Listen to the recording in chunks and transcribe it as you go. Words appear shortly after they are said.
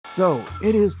So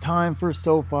it is time for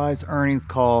SoFi's earnings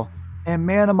call. And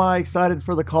man, am I excited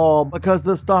for the call because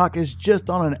the stock is just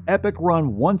on an epic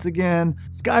run once again,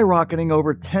 skyrocketing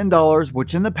over $10,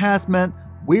 which in the past meant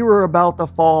we were about to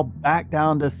fall back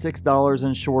down to $6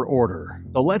 in short order.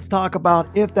 So let's talk about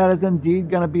if that is indeed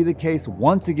going to be the case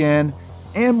once again,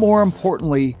 and more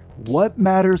importantly, what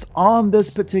matters on this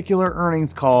particular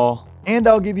earnings call. And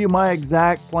I'll give you my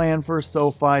exact plan for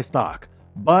SoFi stock.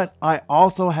 But I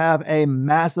also have a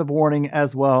massive warning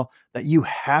as well that you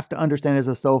have to understand as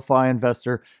a SoFi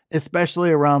investor, especially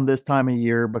around this time of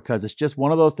year, because it's just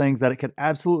one of those things that it could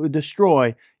absolutely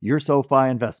destroy your SoFi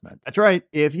investment. That's right.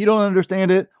 If you don't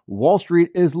understand it, Wall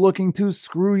Street is looking to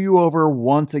screw you over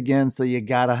once again, so you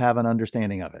gotta have an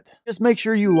understanding of it. Just make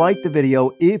sure you like the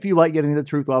video if you like getting the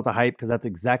truth without the hype, because that's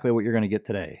exactly what you're gonna get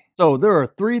today. So there are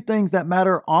three things that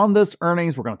matter on this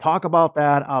earnings. We're gonna talk about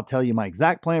that. I'll tell you my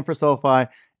exact plan for SoFi,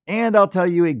 and I'll tell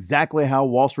you exactly how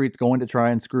Wall Street's going to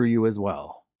try and screw you as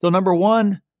well. So number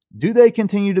one, do they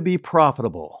continue to be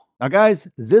profitable? Now guys,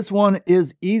 this one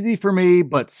is easy for me,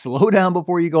 but slow down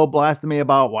before you go blasting me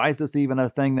about why is this even a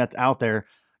thing that's out there.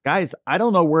 Guys, I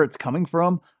don't know where it's coming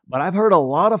from, but I've heard a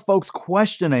lot of folks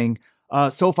questioning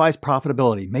SoFi's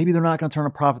profitability. Maybe they're not going to turn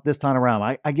a profit this time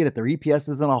around. I get it. Their EPS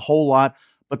isn't a whole lot,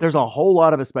 but there's a whole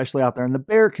lot of, especially out there in the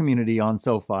bear community on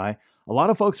SoFi, a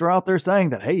lot of folks are out there saying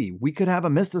that, hey, we could have a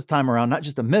miss this time around, not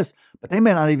just a miss, but they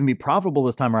may not even be profitable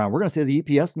this time around. We're going to see the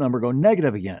EPS number go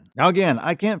negative again. Now, again,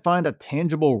 I can't find a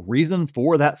tangible reason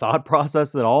for that thought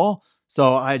process at all,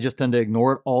 so I just tend to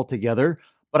ignore it altogether.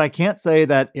 But I can't say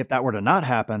that if that were to not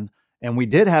happen and we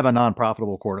did have a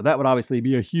non-profitable quarter, that would obviously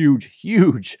be a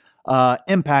huge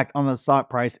impact on the stock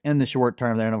price in the short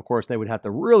term there. And of course, they would have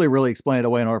to really explain it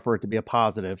away in order for it to be a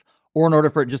positive, or in order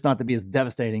for it just not to be as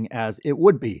devastating as it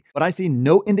would be. But I see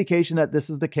no indication that this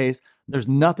is the case. There's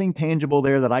nothing tangible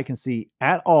there that I can see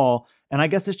at all. And I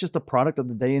guess it's just a product of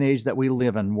the day and age that we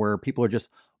live in, where people are just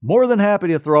more than happy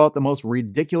to throw out the most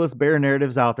ridiculous bear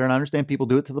narratives out there. And I understand people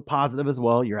do it to the positive as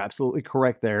well. You're absolutely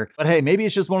correct there. But hey, maybe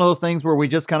it's just one of those things where we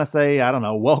just kind of say, I don't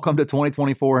know, welcome to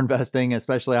 2024 investing,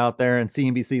 especially out there in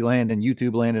CNBC land and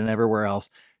YouTube land and everywhere else.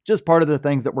 Just part of the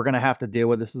things that we're going to have to deal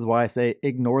with. This is why I say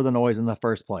ignore the noise in the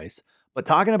first place. But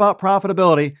talking about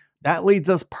profitability, that leads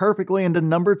us perfectly into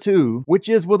number two, which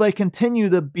is, will they continue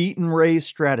the beat and raise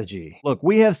strategy? Look,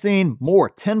 we have seen more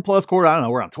 10 plus quarter. I don't know,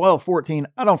 we're on 12, 14.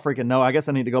 I don't freaking know. I guess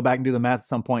I need to go back and do the math at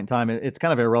some point in time. It's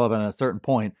kind of irrelevant at a certain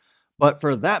point. But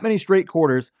for that many straight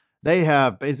quarters, they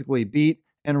have basically beat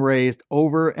and raised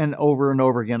over and over and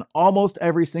over again. Almost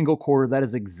every single quarter, that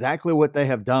is exactly what they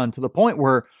have done, to the point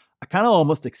where I kind of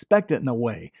almost expect it in a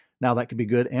way. Now that could be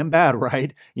good and bad,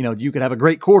 right? You know, you could have a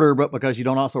great quarter, but because you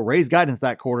don't also raise guidance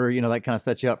that quarter, you know, that kind of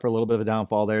sets you up for a little bit of a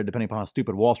downfall there, depending upon how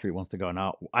stupid Wall Street wants to go.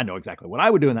 Now, I know exactly what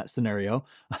I would do in that scenario.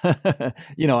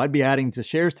 You know, I'd be adding to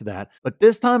shares to that. But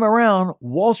this time around,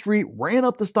 Wall Street ran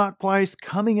up the stock price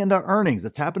coming into earnings.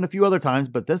 It's happened a few other times,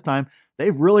 but this time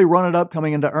they've really run it up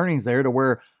coming into earnings there, to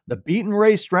where the beat and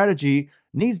raise strategy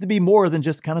needs to be more than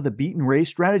just kind of the beat and raise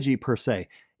strategy per se.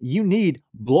 You need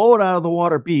blow it out of the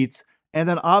water beats, and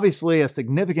then obviously a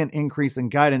significant increase in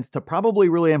guidance to probably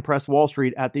really impress Wall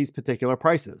Street at these particular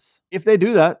prices. If they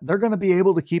do that, they're going to be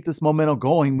able to keep this momentum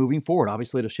going moving forward.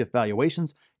 Obviously, it'll shift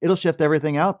valuations. It'll shift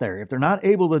everything out there. If they're not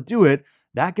able to do it,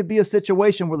 that could be a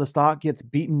situation where the stock gets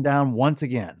beaten down once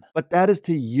again. But that is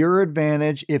to your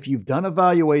advantage. If you've done a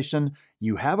valuation,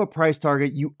 you have a price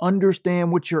target, you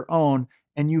understand what you're on,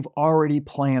 and you've already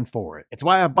planned for it. It's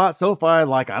why I bought SoFi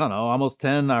like, I don't know, almost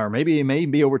 10 or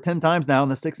maybe over 10 times now in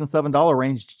the $6 and $7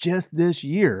 range just this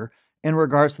year in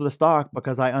regards to the stock,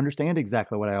 because I understand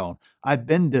exactly what I own. I've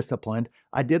been disciplined.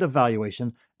 I did a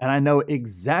valuation, and I know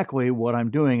exactly what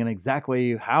I'm doing and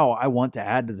exactly how I want to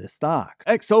add to this stock.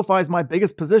 SoFi is my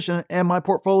biggest position and my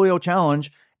portfolio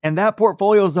challenge. And that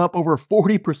portfolio is up over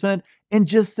 40% in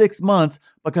just 6 months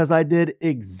because I did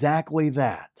exactly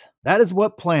that. That is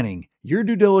what planning, your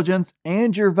due diligence,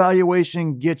 and your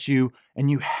valuation get you,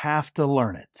 and you have to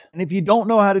learn it. And if you don't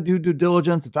know how to do due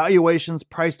diligence, valuations,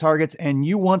 price targets, and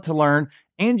you want to learn,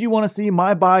 and you want to see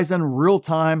my buys in real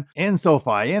time in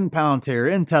SoFi, in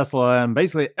Palantir, in Tesla, and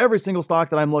basically every single stock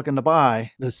that I'm looking to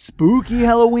buy, the spooky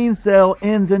Halloween sale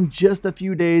ends in just a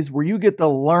few days, where you get to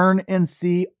learn and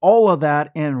see all of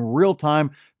that in real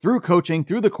time through coaching,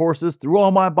 through the courses, through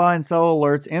all my buy and sell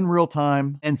alerts in real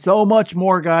time, and so much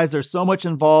more, guys. There's so much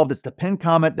involved. It's the pinned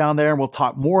comment down there, and we'll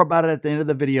talk more about it at the end of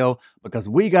the video, because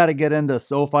we got to get into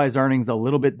SoFi's earnings a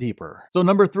little bit deeper. So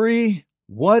number three,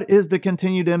 what is the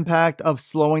continued impact of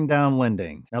slowing down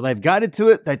lending? Now, they've guided to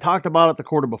it. They talked about it the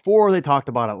quarter before. They talked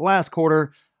about it last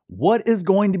quarter. What is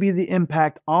going to be the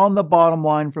impact on the bottom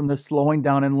line from this slowing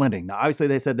down in lending? Now, obviously,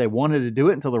 they said they wanted to do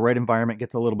it until the rate environment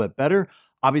gets a little bit better.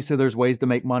 Obviously, there's ways to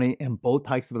make money in both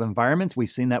types of environments. We've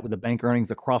seen that with the bank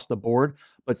earnings across the board.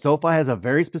 But SoFi has a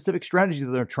very specific strategy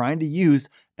that they're trying to use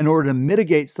in order to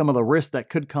mitigate some of the risks that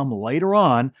could come later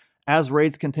on as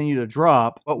rates continue to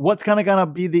drop. But what's kind of going to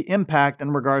be the impact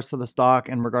in regards to the stock,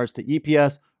 in regards to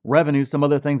EPS, revenue, some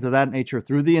other things of that nature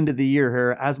through the end of the year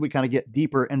here as we kind of get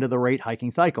deeper into the rate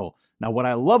hiking cycle. Now, what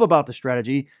I love about the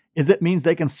strategy is it means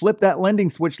they can flip that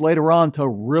lending switch later on to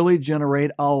really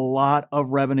generate a lot of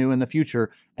revenue in the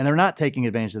future. And they're not taking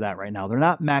advantage of that right now. They're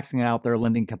not maxing out their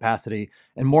lending capacity.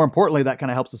 And more importantly, that kind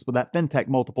of helps us with that fintech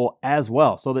multiple as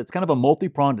well. So that's kind of a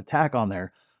multi-pronged attack on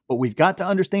there. But we've got to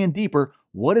understand deeper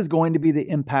what is going to be the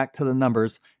impact to the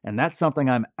numbers. And that's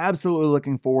something I'm absolutely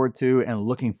looking forward to and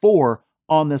looking for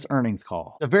on this earnings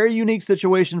call. A very unique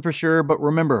situation for sure, but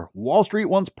remember, Wall Street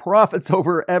wants profits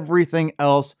over everything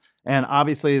else. And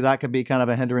obviously that could be kind of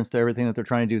a hindrance to everything that they're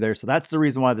trying to do there. So that's the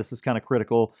reason why this is kind of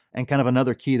critical and kind of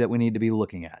another key that we need to be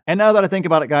looking at. And now that I think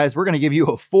about it, guys, we're going to give you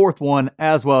a fourth one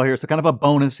as well here. So kind of a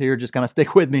bonus here, just kind of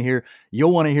stick with me here.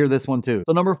 You'll want to hear this one too.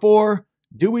 So number 4,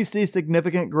 do we see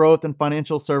significant growth in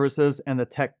financial services and the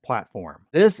tech platform?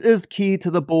 This is key to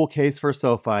the bull case for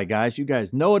SoFi, guys. You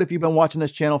guys know it if you've been watching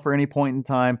this channel for any point in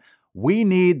time. We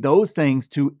need those things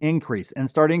to increase and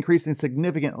start increasing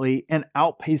significantly and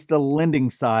outpace the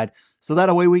lending side. So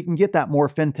that way we can get that more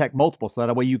fintech multiple. So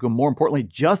that way you can more importantly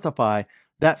justify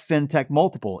that fintech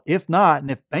multiple. If not,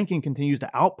 and if banking continues to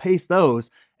outpace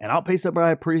those and outpace it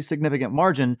by a pretty significant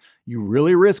margin, you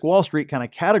really risk Wall Street kind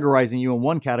of categorizing you in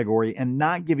one category and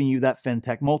not giving you that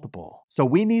fintech multiple. So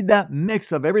we need that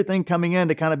mix of everything coming in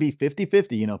to kind of be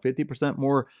 50-50, 50%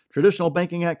 more traditional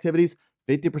banking activities,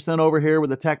 50% over here with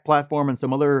the tech platform and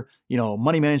some other,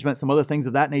 money management, some other things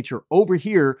of that nature over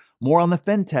here, more on the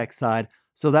fintech side.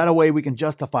 So that way we can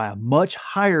justify a much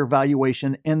higher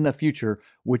valuation in the future,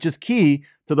 which is key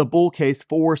to the bull case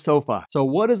for SoFi. So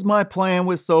what is my plan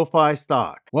with SoFi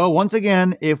stock? Well, once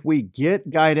again, if we get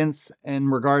guidance in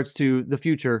regards to the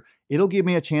future, it'll give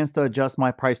me a chance to adjust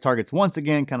my price targets once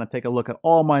again, kind of take a look at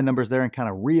all my numbers there and kind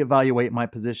of reevaluate my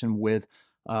position with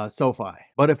SoFi.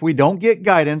 But if we don't get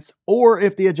guidance, or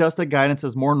if the adjusted guidance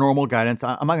is more normal guidance,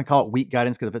 I'm not gonna call it weak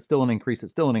guidance because if it's still an increase,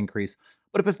 it's still an increase.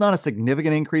 But if it's not a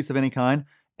significant increase of any kind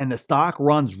and the stock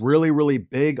runs really, really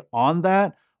big on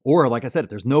that, or like I said, if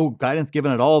there's no guidance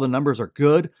given at all, the numbers are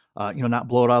good, not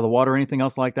blow it out of the water or anything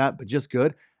else like that, but just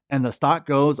good. And the stock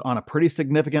goes on a pretty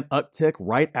significant uptick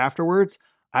right afterwards,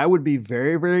 I would be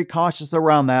very, very cautious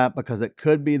around that because it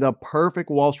could be the perfect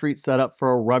Wall Street setup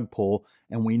for a rug pull.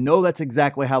 And we know that's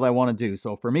exactly how they want to do.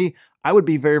 So for me, I would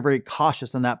be very, very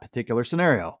cautious in that particular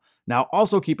scenario. Now,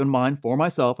 also keep in mind for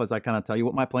myself, as I kind of tell you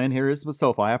what my plan here is with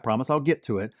SoFi, I promise I'll get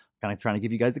to it, kind of trying to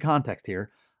give you guys the context here.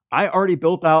 I already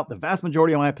built out the vast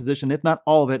majority of my position, if not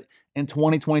all of it, in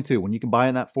 2022. When you can buy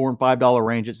in that $4 and $5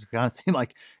 range, it just kind of seemed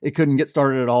like it couldn't get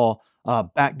started at all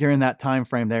back during that time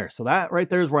frame there. So that right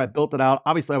there is where I built it out.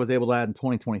 Obviously, I was able to add in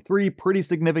 2023 pretty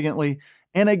significantly.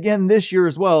 And again, this year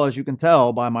as well, as you can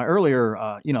tell by my earlier,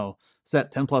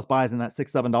 set 10 plus buys in that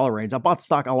 $6, $7 range. I bought the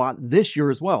stock a lot this year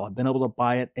as well. I've been able to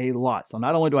buy it a lot. So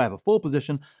not only do I have a full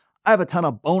position, I have a ton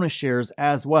of bonus shares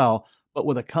as well. But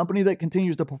with a company that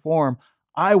continues to perform,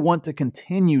 I want to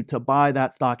continue to buy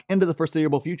that stock into the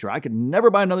foreseeable future. I could never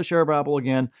buy another share of Apple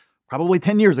again, probably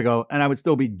 10 years ago, and I would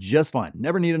still be just fine.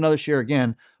 Never need another share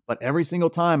again. But every single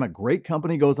time a great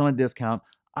company goes on a discount,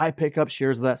 I pick up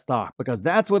shares of that stock because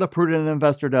that's what a prudent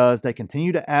investor does. They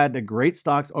continue to add to great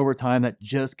stocks over time that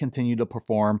just continue to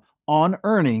perform on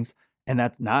earnings. And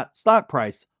that's not stock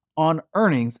price, on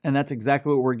earnings. And that's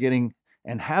exactly what we're getting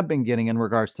and have been getting in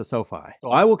regards to SoFi. So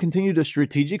I will continue to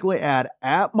strategically add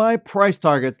at my price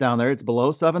targets down there. It's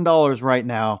below $7 right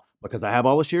now because I have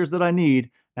all the shares that I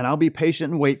need, and I'll be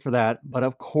patient and wait for that. But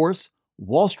of course,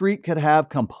 Wall Street could have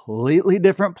completely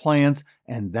different plans,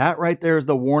 and that right there is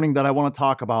the warning that I want to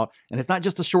talk about. And it's not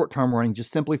just a short-term warning,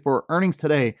 just simply for earnings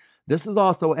today. This is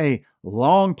also a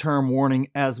long-term warning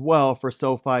as well for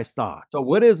SoFi stock. So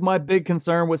what is my big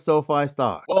concern with SoFi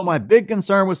stock? Well, my big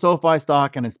concern with SoFi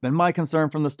stock, and it's been my concern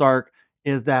from the start,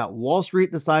 is that Wall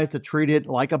Street decides to treat it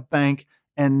like a bank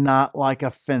and not like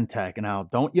a fintech. Now,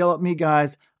 don't yell at me,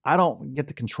 guys. I don't get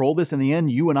to control this in the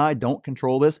end. You and I don't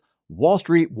control this. Wall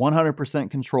Street 100%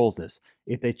 controls this.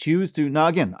 If they choose to, now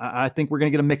again, I think we're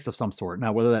going to get a mix of some sort.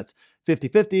 Now, whether that's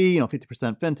 50-50,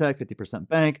 50% fintech, 50%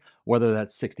 bank, whether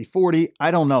that's 60-40,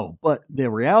 I don't know. But the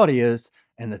reality is,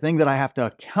 and the thing that I have to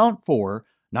account for,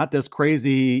 not this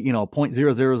crazy,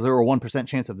 0.0001%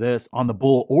 chance of this on the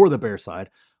bull or the bear side,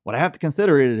 what I have to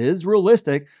consider, it is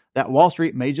realistic that Wall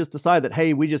Street may just decide that,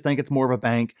 hey, we just think it's more of a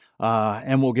bank,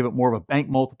 and we'll give it more of a bank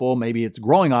multiple. Maybe it's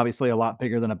growing obviously a lot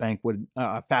bigger than a bank would,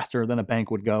 faster than a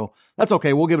bank would go. That's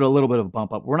okay. We'll give it a little bit of a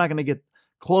bump up. We're not going to get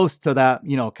close to that,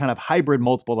 kind of hybrid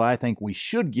multiple that I think we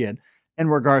should get in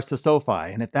regards to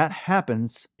SoFi. And if that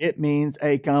happens, it means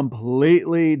a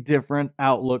completely different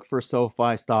outlook for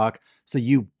SoFi stock. So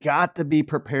you've got to be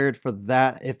prepared for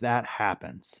that if that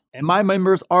happens. And my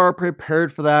members are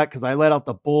prepared for that because I laid out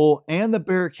the bull and the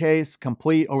bear case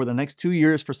complete over the next 2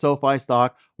 years for SoFi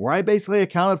stock, where I basically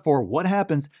accounted for what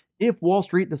happens if Wall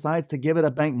Street decides to give it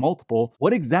a bank multiple.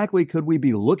 What exactly could we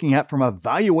be looking at from a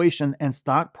valuation and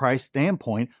stock price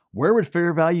standpoint? Where would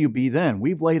fair value be then?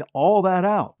 We've laid all that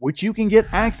out, which you can get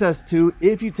access to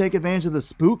if you take advantage of the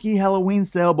spooky Halloween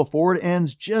sale before it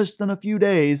ends just in a few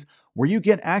days, where you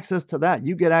get access to that.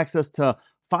 You get access to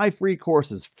 5 free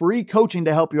courses, free coaching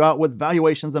to help you out with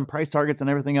valuations and price targets and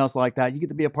everything else like that. You get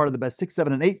to be a part of the best 6,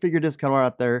 7, and 8-figure discount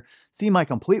out there. See my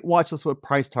complete watch list with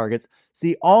price targets.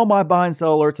 See all my buy and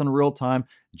sell alerts in real time.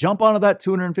 Jump onto that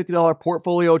 $250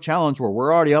 portfolio challenge where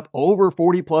we're already up over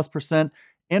 40+%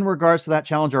 in regards to that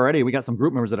challenge already. We got some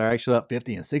group members that are actually up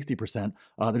 50 and 60%.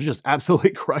 They're just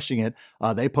absolutely crushing it.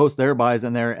 They post their buys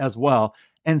in there as well.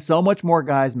 And so much more,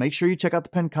 guys. Make sure you check out the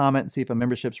pinned comment and see if a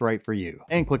membership's right for you.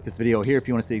 And click this video here if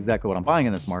you want to see exactly what I'm buying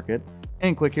in this market.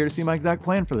 And click here to see my exact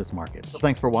plan for this market. So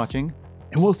thanks for watching,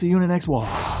 and we'll see you in the next one.